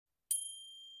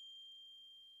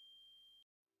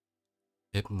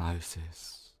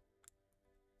Hypnosis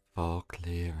for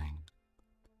clearing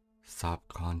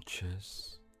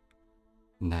subconscious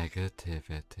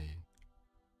negativity.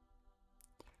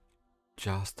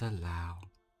 Just allow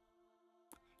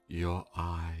your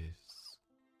eyes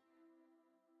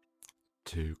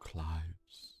to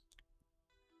close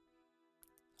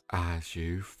as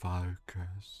you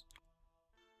focus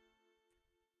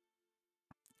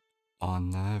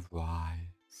on the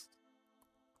rise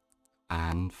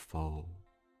and fall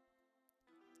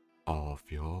of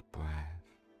your breath.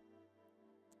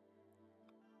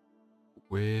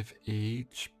 With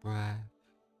each breath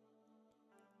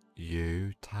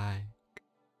you take,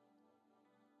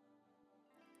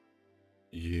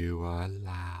 you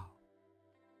allow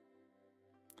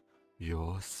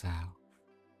yourself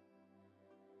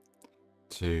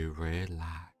to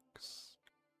relax.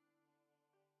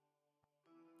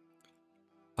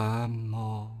 The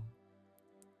more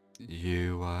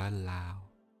you allow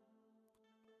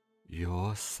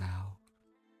yourself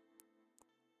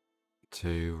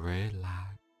to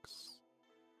relax,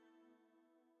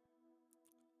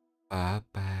 the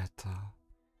better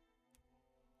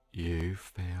you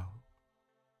feel,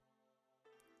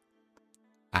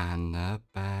 and the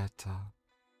better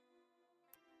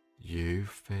you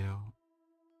feel,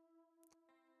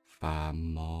 the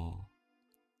more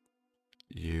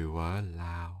you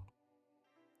allow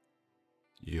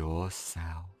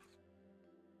yourself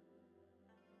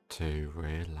to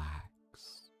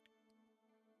relax.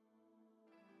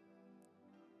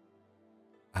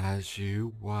 As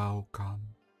you welcome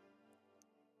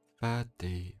the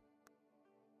deep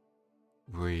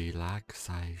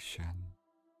relaxation,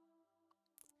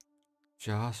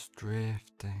 just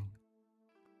drifting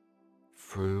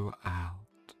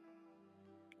throughout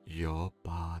your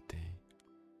body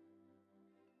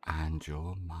and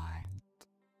your mind,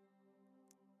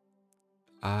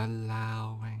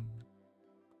 allowing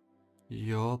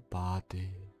your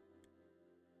body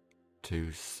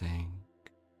to sink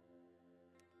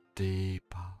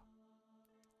deeper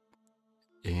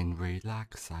in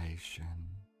relaxation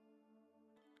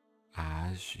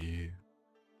as you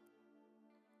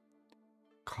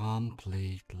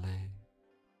completely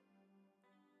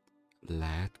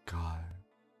let go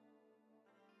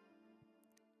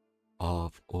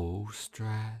of all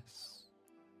stress,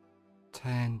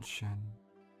 tension,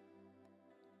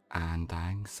 and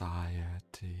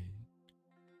anxiety,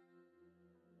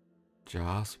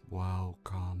 just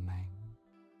welcoming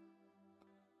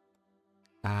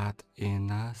that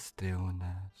inner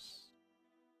stillness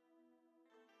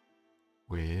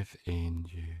within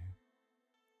you.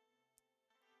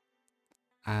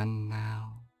 And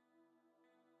now,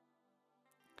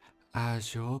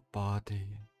 as your body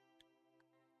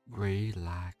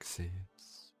relaxes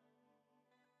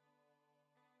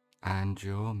and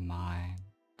your mind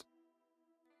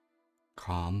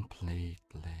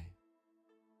completely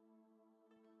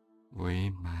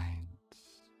remains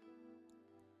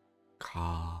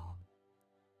calm,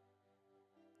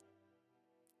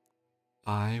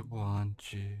 I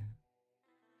want you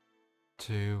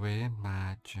to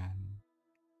imagine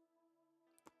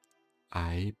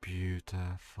a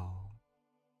beautiful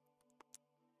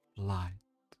flight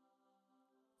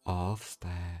of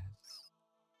stairs,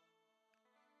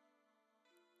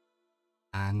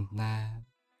 and there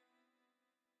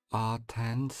are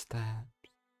 10 steps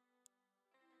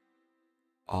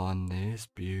on this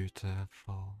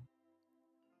beautiful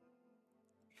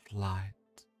flight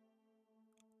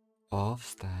of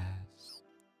stairs,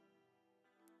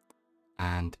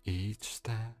 and each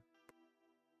step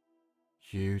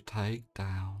you take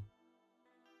down,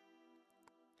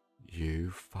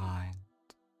 you find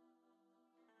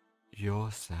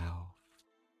yourself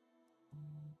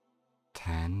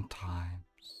 10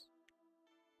 times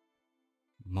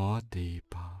more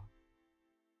deeper,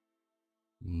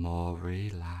 more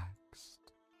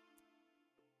relaxed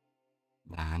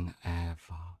than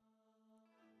ever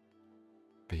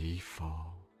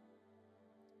before.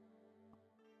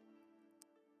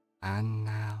 And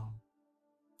now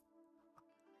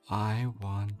I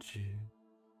want you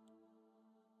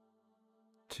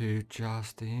to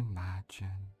just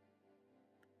imagine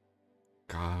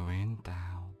going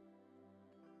down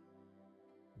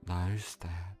those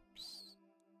steps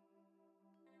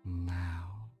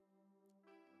now.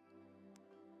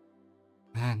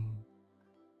 Then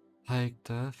take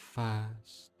the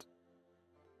first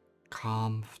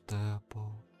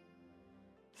comfortable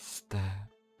step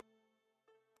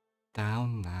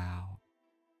down now,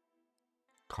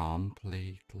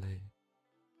 completely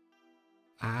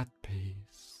at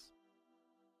peace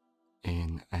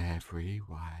in every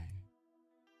way.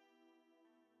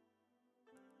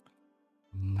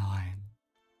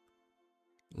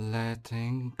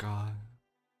 letting go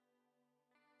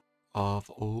of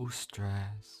all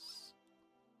stress,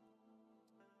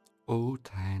 all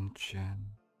tension,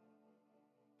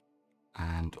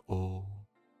 and all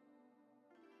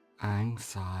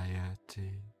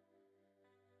anxiety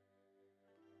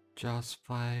just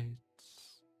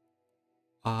fades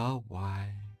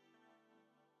away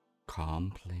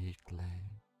completely.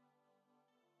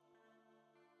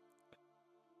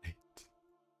 It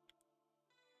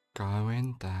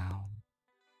going down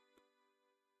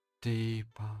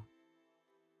deeper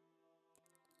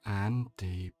and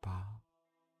deeper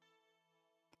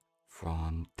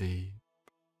from deep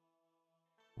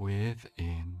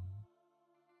within,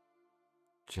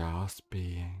 just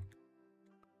being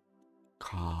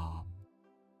calm,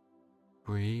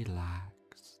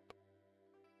 relaxed,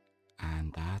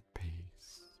 and at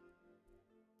peace.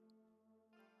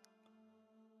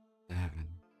 7.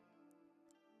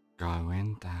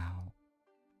 Going down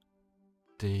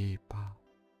deeper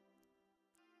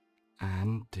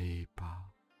and deeper,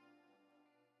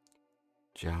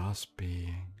 just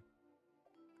being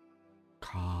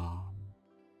calm,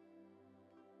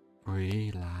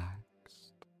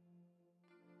 relaxed,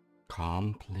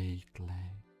 completely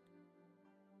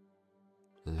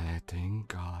letting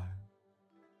go,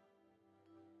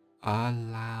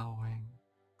 allowing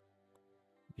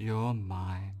your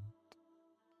mind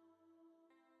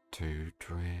to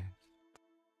drift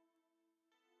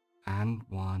and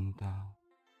wander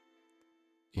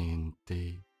in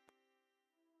deep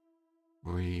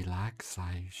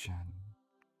relaxation.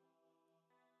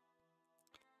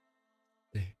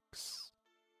 6.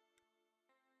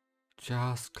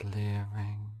 Just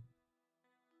clearing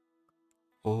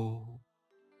all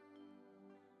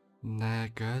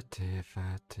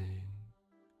negativity,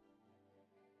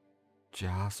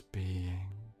 just being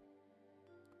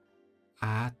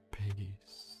at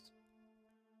peace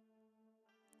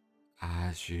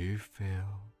as you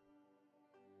feel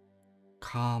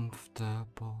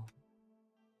comfortable,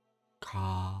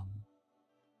 calm,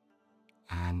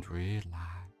 and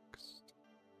relaxed.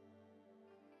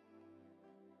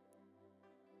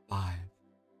 5.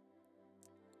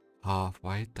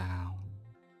 Halfway down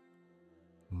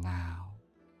now,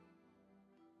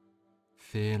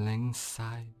 feeling safe,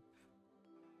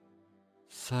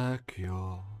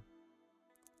 secure,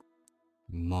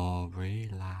 more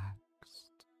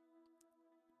relaxed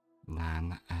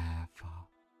than ever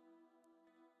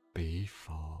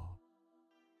before.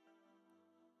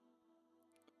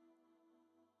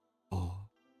 Or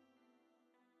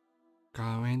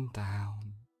going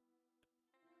down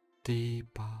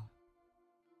deeper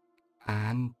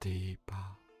and deeper,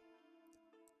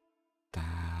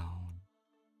 down,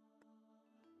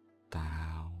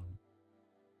 down,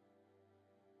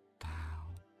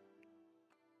 down.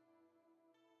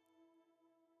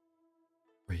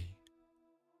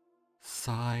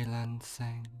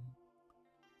 Silencing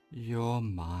your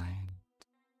mind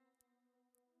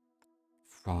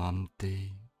from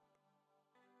deep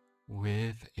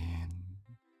within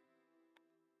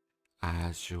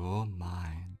as your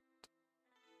mind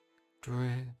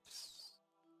drifts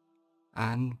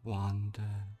and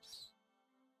wanders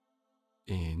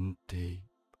in deep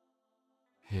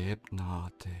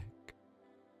hypnotic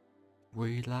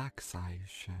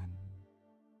relaxation.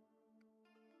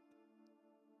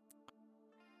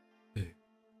 2.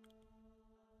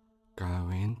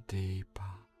 Going deeper,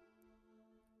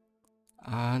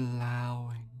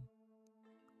 allowing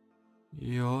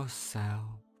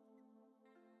yourself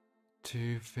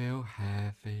to feel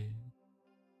heavy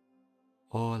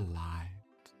or light,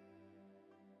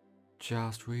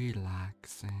 just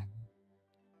relaxing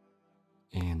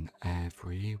in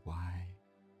every way,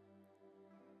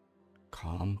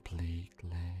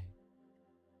 completely.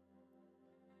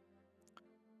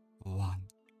 1.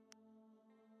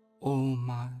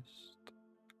 Almost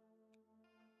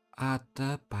at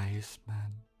the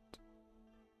basement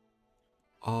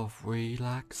of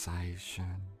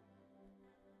relaxation.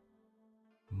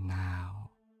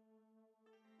 Now,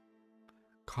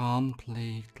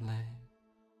 completely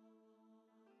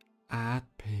at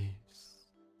peace,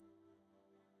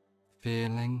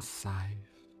 feeling safe,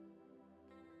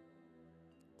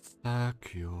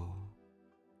 secure,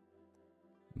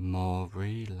 more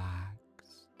relaxed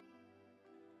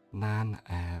than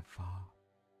ever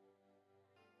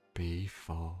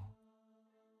before.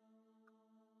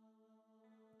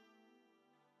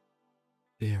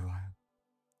 0.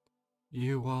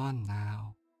 You are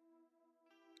now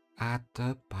at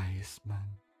the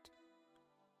basement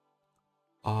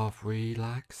of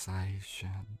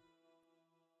relaxation,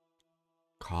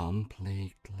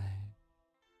 completely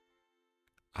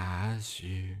as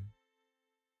you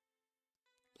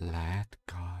let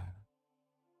go,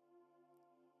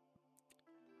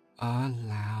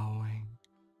 allowing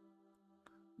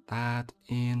that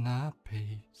inner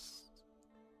peace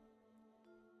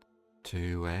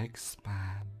to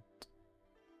expand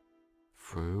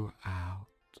throughout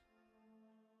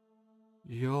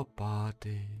your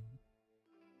body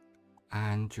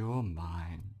and your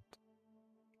mind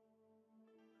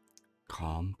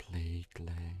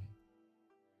completely.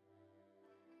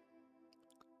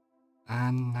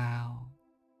 And now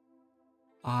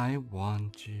I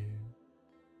want you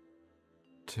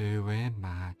to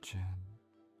imagine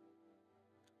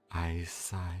a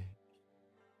safe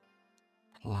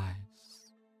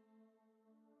place.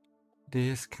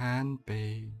 This can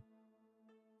be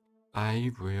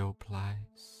a real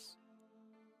place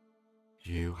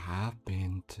you have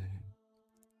been to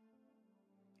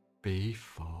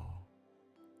before,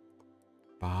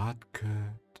 but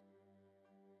could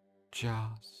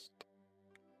just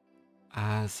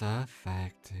as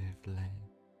effectively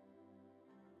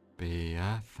be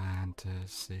a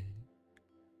fantasy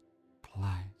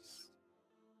place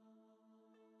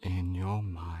in your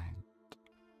mind.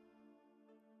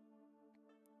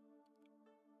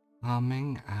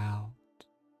 Coming out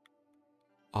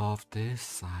of this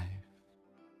safe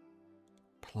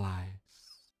place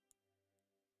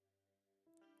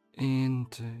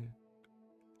into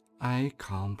a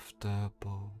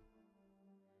comfortable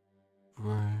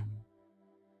room,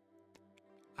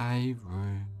 a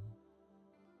room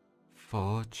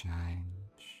for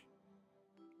change,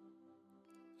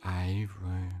 a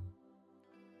room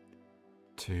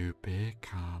to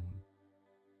become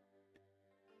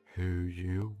who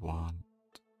you want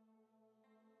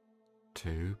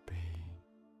to be.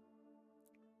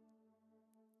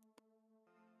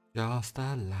 Just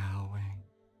allowing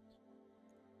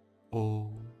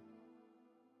all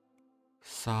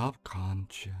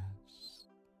subconscious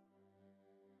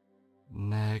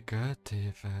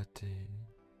negativity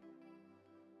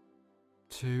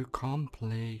to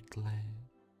completely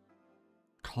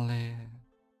clear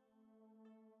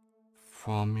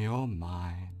from your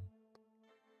mind,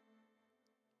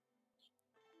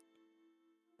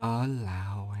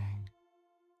 allowing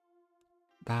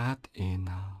that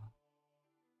inner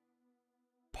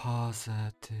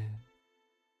positive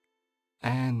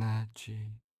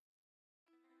energy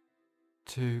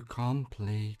to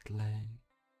completely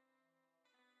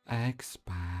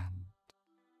expand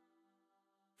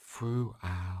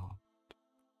throughout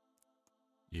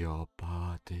your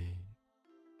body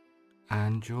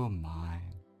and your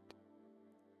mind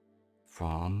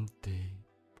from deep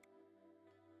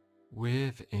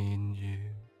within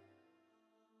you,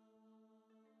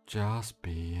 just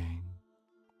being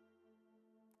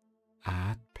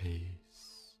at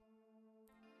peace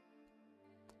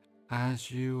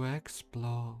as you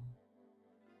explore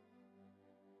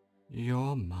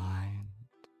your mind,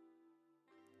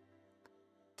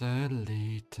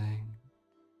 deleting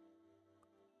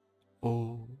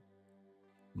all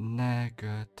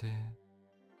negative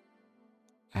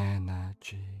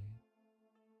energy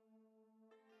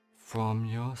from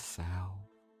yourself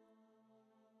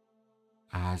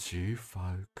as you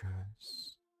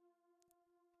focus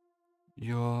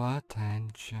your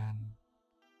attention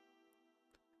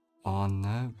on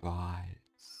the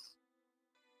rise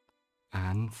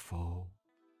and fall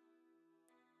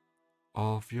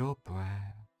of your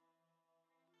breath,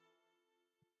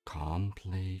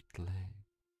 completely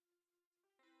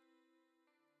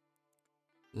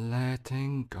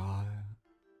letting go,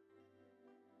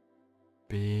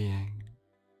 being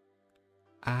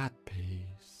at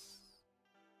peace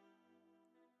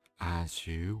as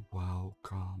you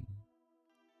welcome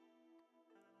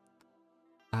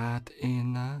that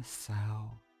inner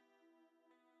self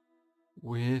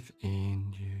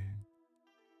within you,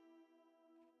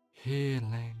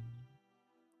 healing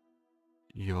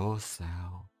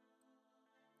yourself,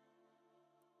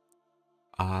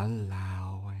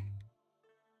 allowing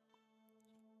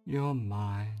your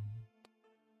mind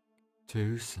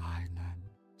to silence,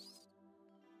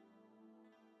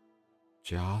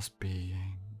 just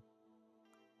being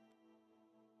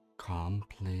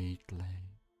completely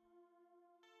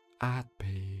at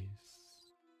peace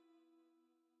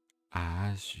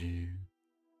as you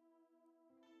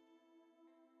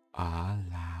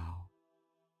allow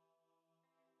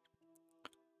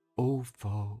all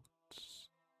thoughts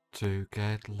to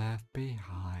get left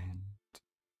behind,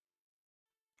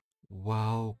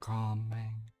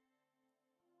 welcoming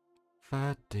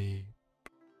the deep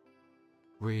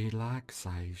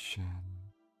relaxation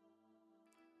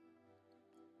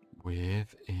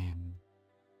within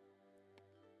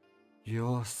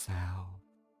yourself,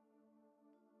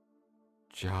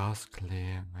 just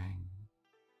clearing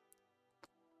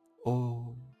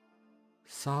all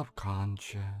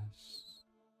subconscious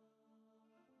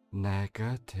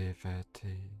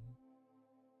negativity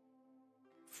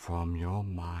from your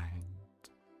mind,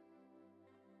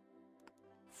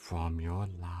 from your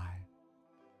life,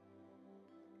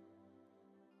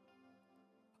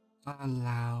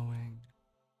 allowing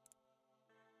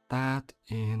that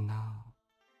inner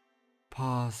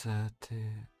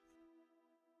positive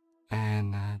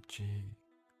energy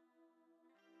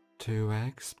to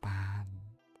expand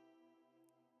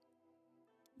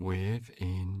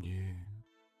within you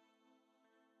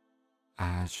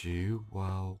as you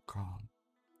welcome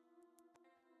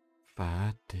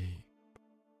the deep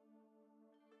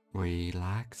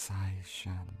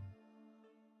relaxation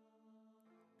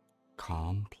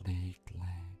completely,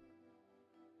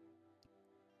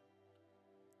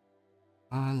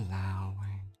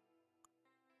 allowing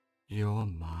your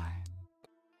mind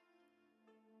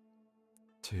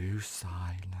to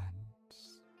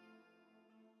silence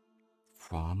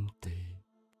from deep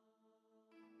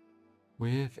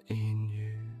within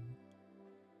you,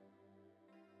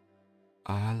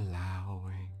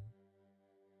 allowing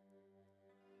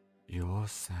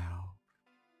yourself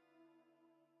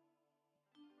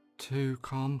to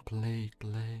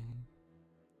completely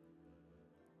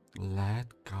let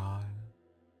go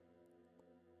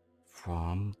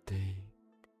from deep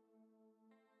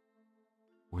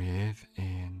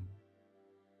within,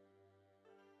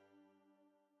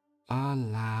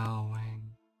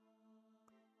 allowing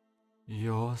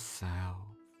yourself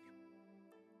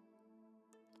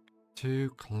to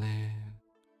clear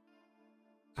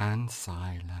and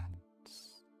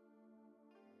silence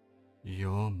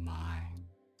your mind,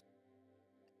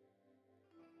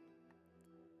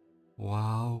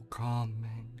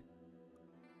 welcoming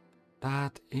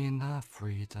that inner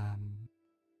freedom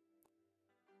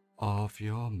of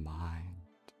your mind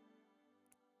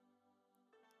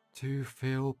to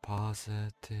feel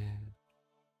positive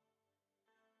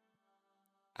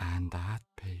and at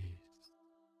peace.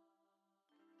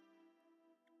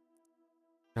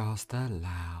 Just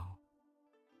allow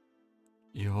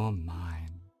your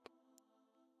mind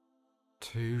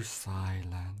to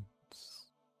silence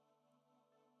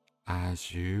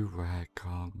as you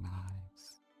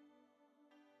recognize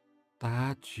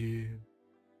that you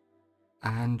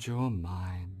and your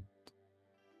mind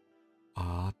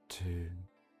are two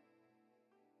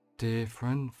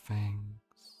different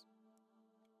things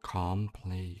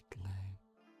completely.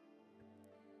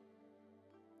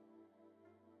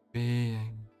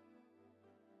 Being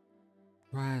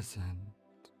present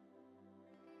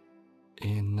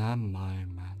in the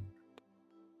moment,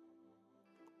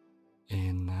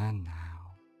 in the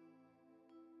now,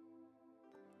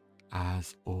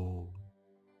 as all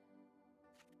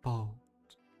thought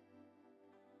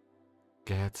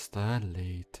gets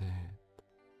deleted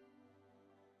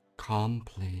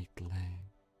completely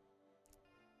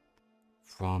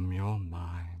from your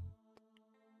mind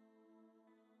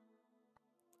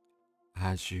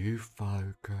as you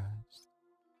focus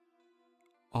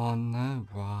on the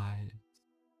rise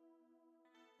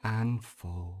and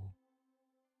fall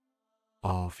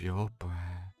of your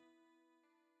breath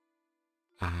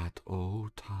at all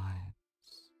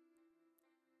times,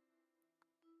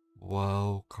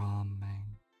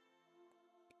 welcoming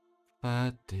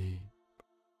the deep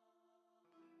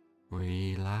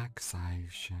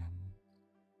relaxation,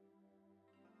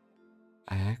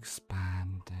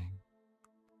 expanding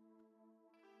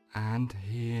and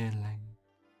healing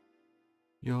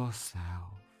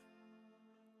yourself,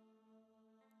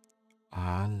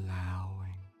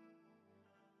 allowing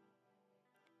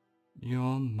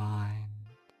your mind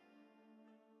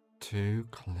to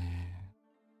clear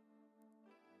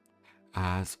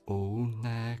as all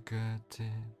negative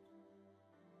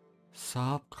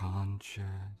subconscious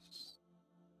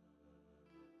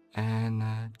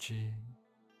energy,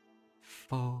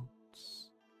 thoughts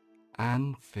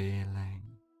and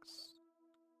feelings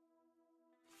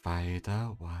fade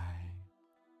away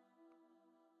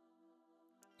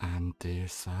and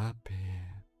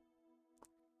disappear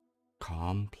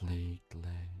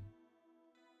completely,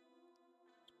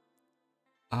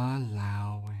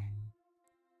 allowing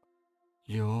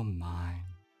your mind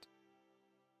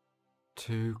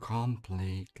to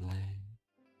completely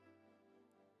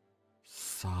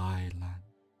silence,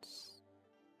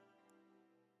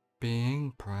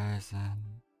 being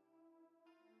present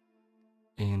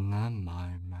in the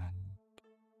moment,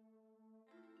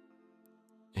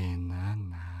 in the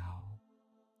now,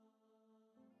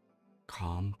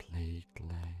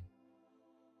 completely,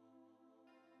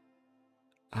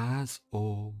 as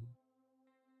all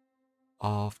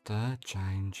of the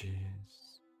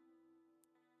changes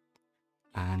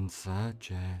and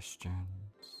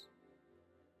suggestions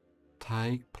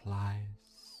take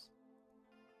place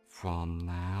from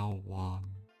now on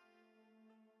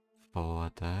for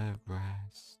the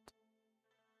rest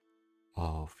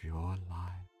of your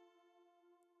life.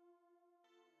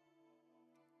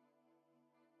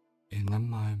 In a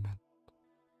moment,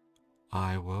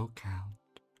 I will count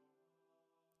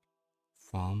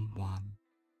from 1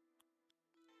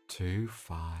 to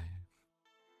 5,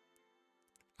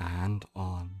 and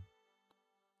on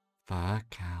the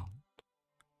count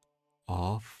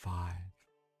of 5,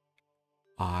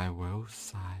 I will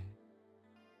say,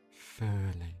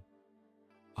 fully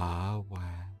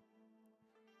aware,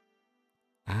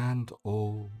 and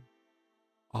all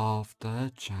of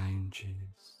the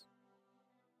changes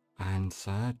and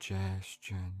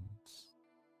suggestions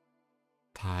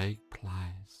take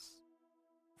place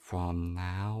from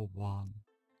now on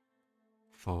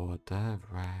for the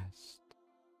rest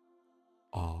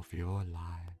of your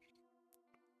life.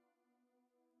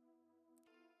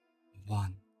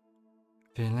 1.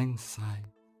 Feeling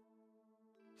safe,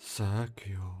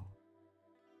 secure,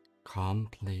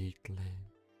 completely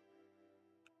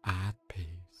at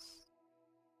peace.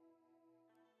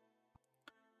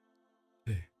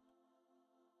 2.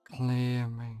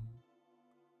 Clearing,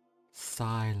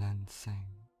 silencing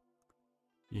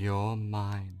your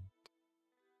mind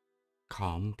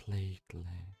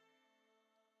completely.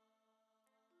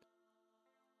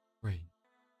 3.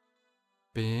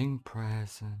 Being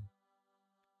present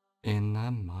in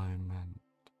the moment,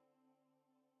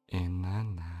 in the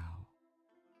now,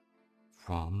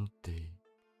 from deep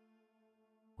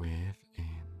within.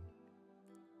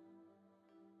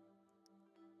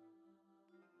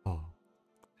 4.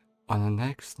 On the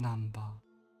next number,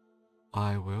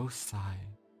 I will say,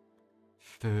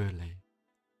 fully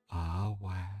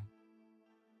aware,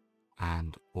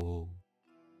 and all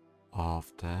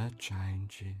of the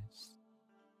changes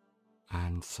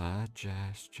and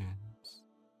suggestions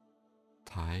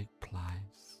take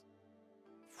place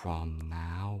from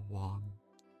now on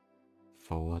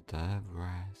for the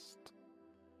rest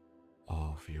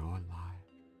of your life.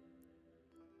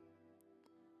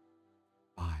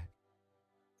 5.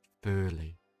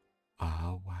 Fully